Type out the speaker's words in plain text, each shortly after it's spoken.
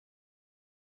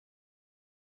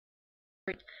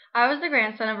I was the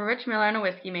grandson of a rich miller and a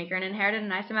whiskey maker and inherited a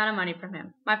nice amount of money from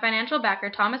him. My financial backer,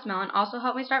 Thomas Mellon, also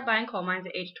helped me start buying coal mines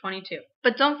at age 22.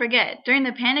 But don't forget, during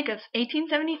the Panic of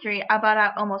 1873, I bought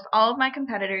out almost all of my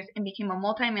competitors and became a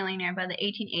multimillionaire by the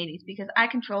 1880s because I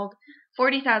controlled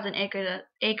 40,000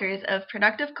 acres of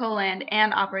productive coal land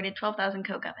and operated 12,000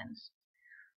 coke ovens.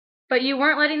 But you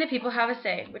weren't letting the people have a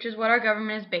say, which is what our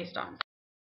government is based on.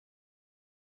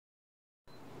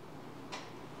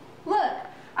 Look,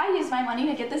 I used my money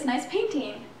to get this nice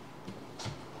painting.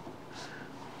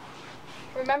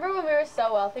 Remember when we were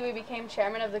so wealthy we became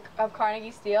chairman of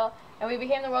Carnegie Steel, and we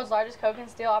became the world's largest coke and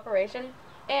steel operation?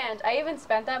 And I even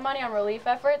spent that money on relief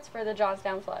efforts for the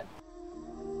Johnstown flood.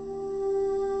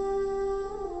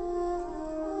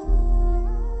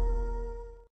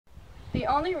 The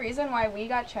only reason why we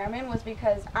got chairman was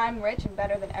because I'm rich and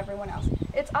better than everyone else.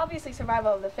 It's obviously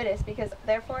survival of the fittest because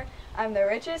therefore I'm the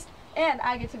richest and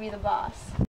I get to be the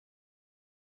boss.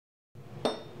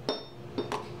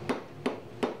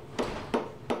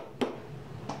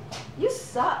 You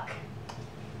suck.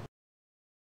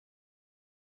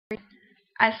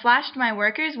 I slashed my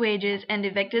workers' wages and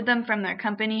evicted them from their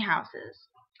company houses.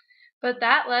 But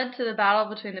that led to the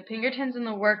battle between the Pinkertons and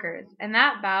the workers, and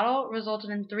that battle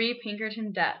resulted in 3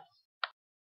 Pinkerton deaths.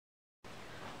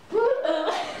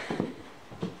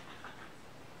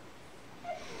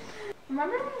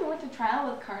 Remember when we went to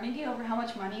trial with Carnegie over how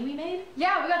much money we made?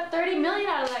 Yeah, we got $30 million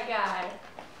out of that guy.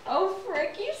 Oh,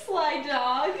 frick, you sly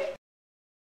dog.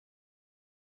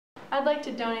 I'd like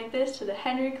to donate this to the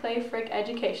Henry Clay Frick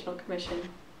Educational Commission.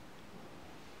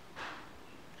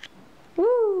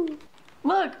 Woo!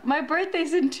 Look, my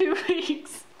birthday's in 2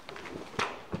 weeks.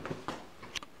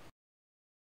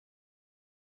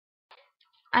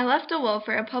 I left a will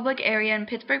for a public area in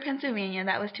Pittsburgh, Pennsylvania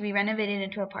that was to be renovated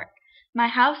into a park. My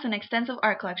house and extensive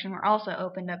art collection were also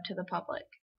opened up to the public.